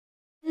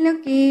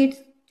Hello kids,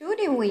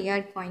 today we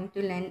are going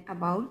to learn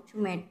about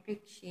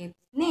geometric shapes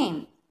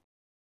name.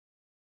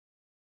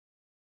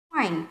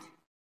 Point.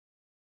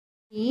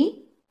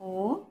 P-O-I-N-T.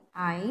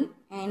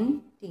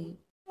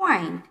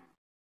 Point.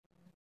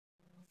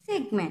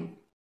 Segment.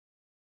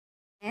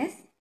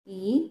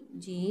 S-E-G-M-E-N-T.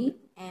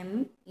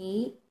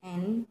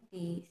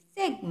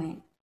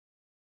 Segment.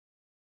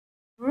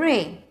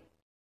 Ray.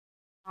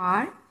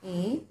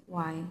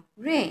 R-A-Y.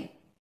 Ray.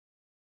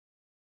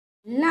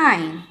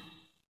 Line.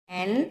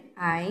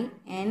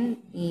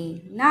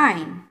 L-I-N-E.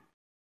 Line.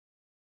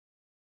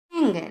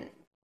 Angle.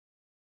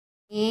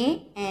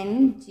 A-N-G-L-E.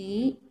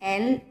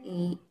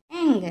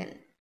 Angle.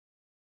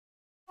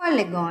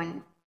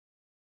 Polygon.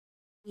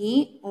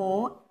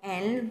 P-O-L-Y-G-O-N.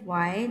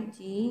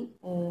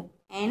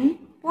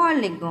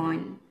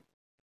 Polygon.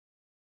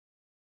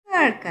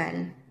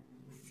 Circle.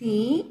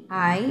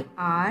 C-I-R-C-L-E.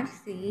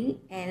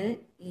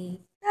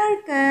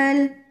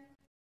 Circle.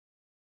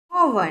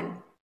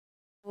 Oval.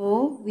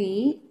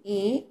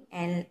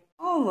 O-V-A-L.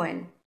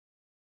 Oval.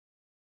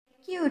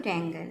 Acute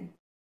angle.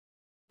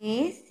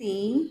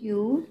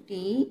 A-C-U-T-E.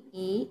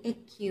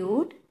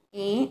 Acute.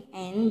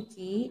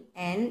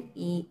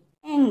 A-N-G-L-E.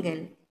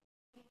 Angle.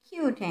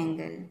 Acute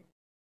angle.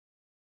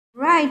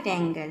 Right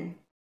angle.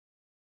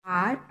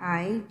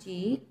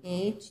 R-I-G-H-T.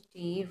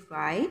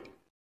 Right.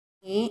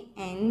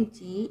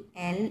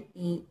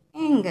 A-N-G-L-E.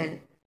 Angle.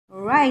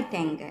 Right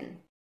angle.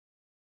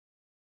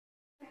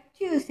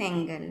 Obtuse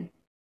angle.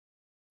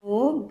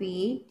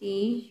 O-B-T-U-S-E.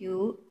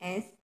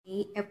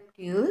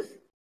 Obtuse.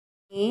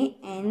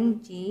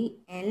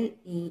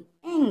 A-N-G-L-E.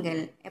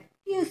 Angle.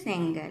 Obtuse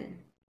angle.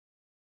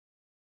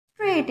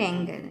 Straight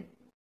angle.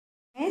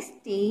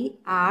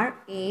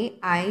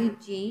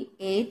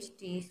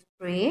 S-T-R-A-I-G-H-T.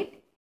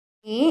 Straight.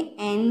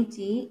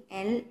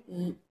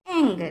 A-N-G-L-E.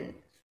 Angle.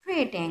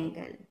 Straight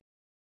angle.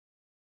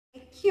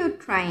 Acute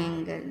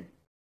triangle.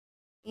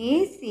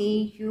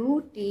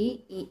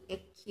 A-C-U-T-E.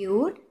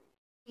 Acute.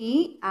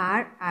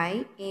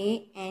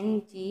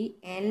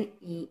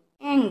 T-R-I-A-N-G-L-E.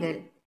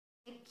 Angle.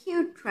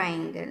 Acute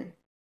triangle.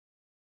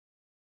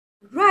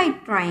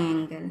 Right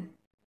triangle.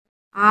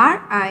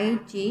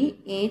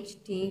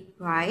 R-I-G-H-T.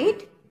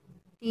 Right.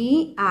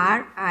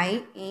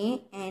 T-R-I-A-N-G-L-E.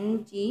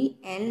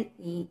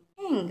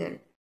 Angle.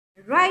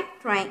 Right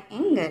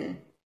triangle.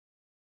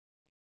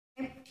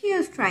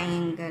 Obtuse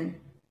triangle.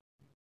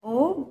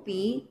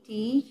 O-B-T-U-S-E.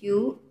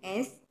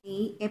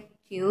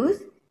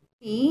 Obtuse.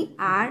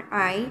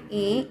 T-R-I-A-N-G-L-E.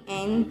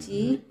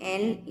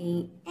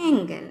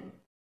 Angle.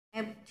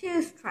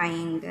 Obtuse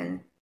triangle.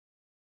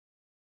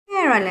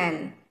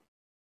 Parallel.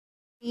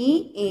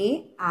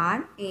 P-A-R-A-L-L-E-L.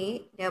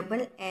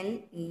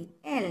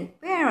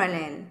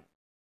 Parallel.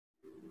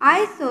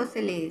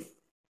 Isosceles.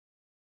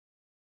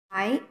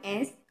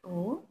 I-S-O-S-C-E-L-E-S.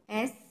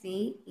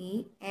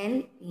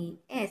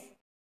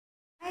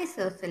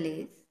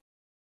 Isosceles.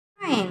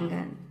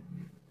 Triangle.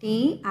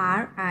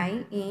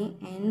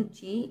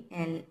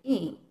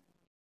 T-R-I-A-N-G-L-E.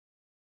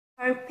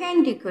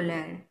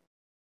 Perpendicular.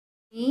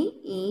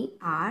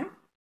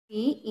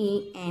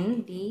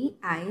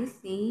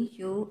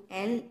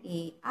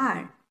 P-E-R-P-E-N-D-I-C-U-L-A-R.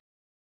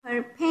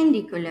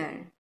 Perpendicular.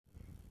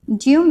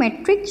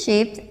 Geometric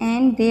shapes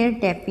and their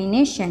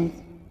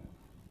definitions.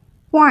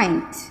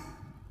 Point.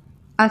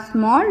 A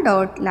small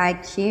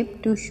dot-like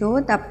shape to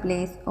show the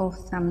place of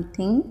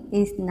something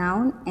is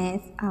known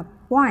as a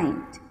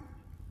point.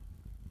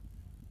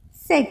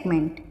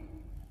 Segment.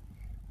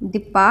 The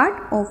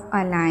part of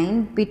a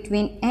line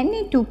between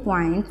any two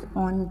points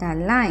on the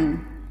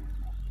line.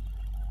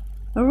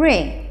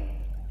 Ray.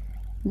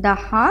 The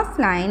half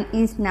line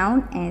is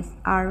known as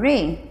a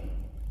ray.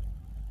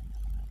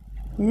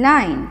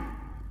 Line.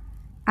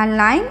 A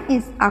line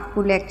is a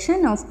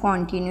collection of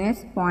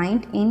continuous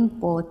points in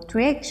both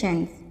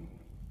directions.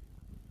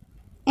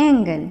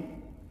 Angle.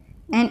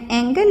 An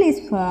angle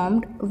is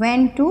formed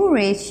when two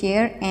rays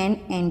share an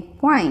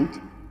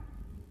endpoint.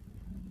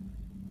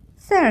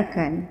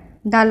 Circle.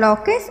 The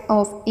locus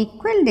of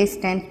equal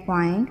distance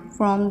point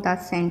from the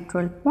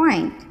central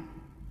point.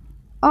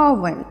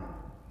 Oval.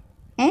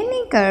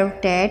 Any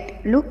curve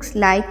that looks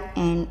like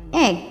an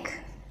egg.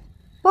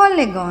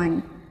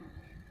 Polygon.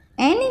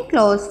 Any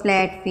closed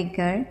flat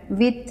figure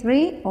with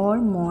three or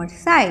more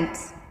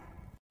sides.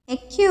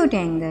 Acute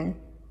angle.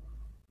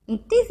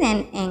 It is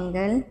an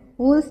angle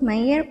whose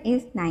measure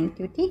is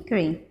 90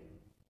 degrees.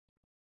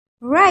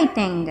 Right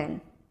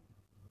angle.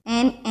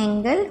 An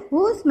angle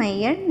whose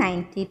measure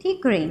 90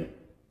 degrees.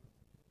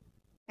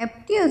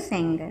 Obtuse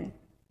angle.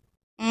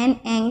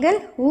 An angle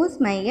whose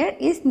measure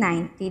is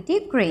 90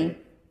 degrees.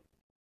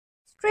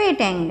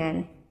 Straight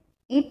angle.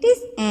 It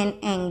is an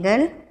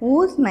angle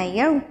whose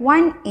measure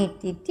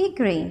 180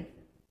 degrees.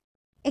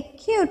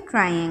 Acute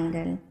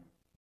triangle.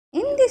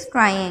 In this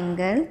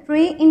triangle,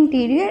 three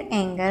interior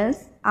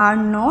angles are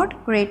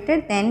not greater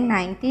than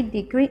 90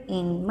 degrees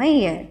in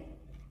measure.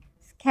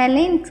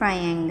 Scalene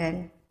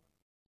triangle.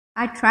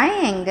 A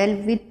triangle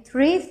with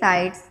three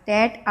sides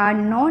that are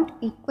not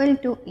equal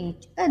to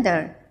each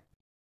other.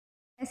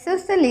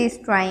 Isosceles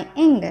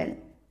triangle.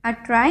 A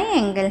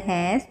triangle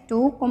has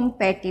two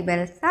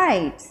compatible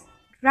sides.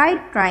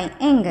 Right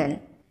triangle.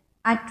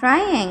 A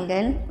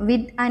triangle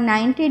with a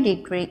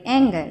 90-degree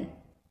angle.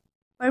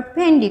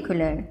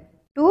 Perpendicular.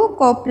 Two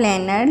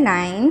coplanar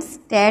lines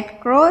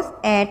that cross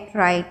at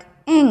right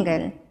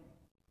angle.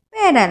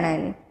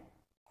 Parallel.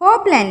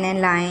 Coplanar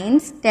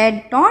lines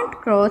that don't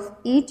cross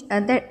each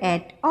other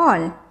at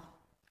all.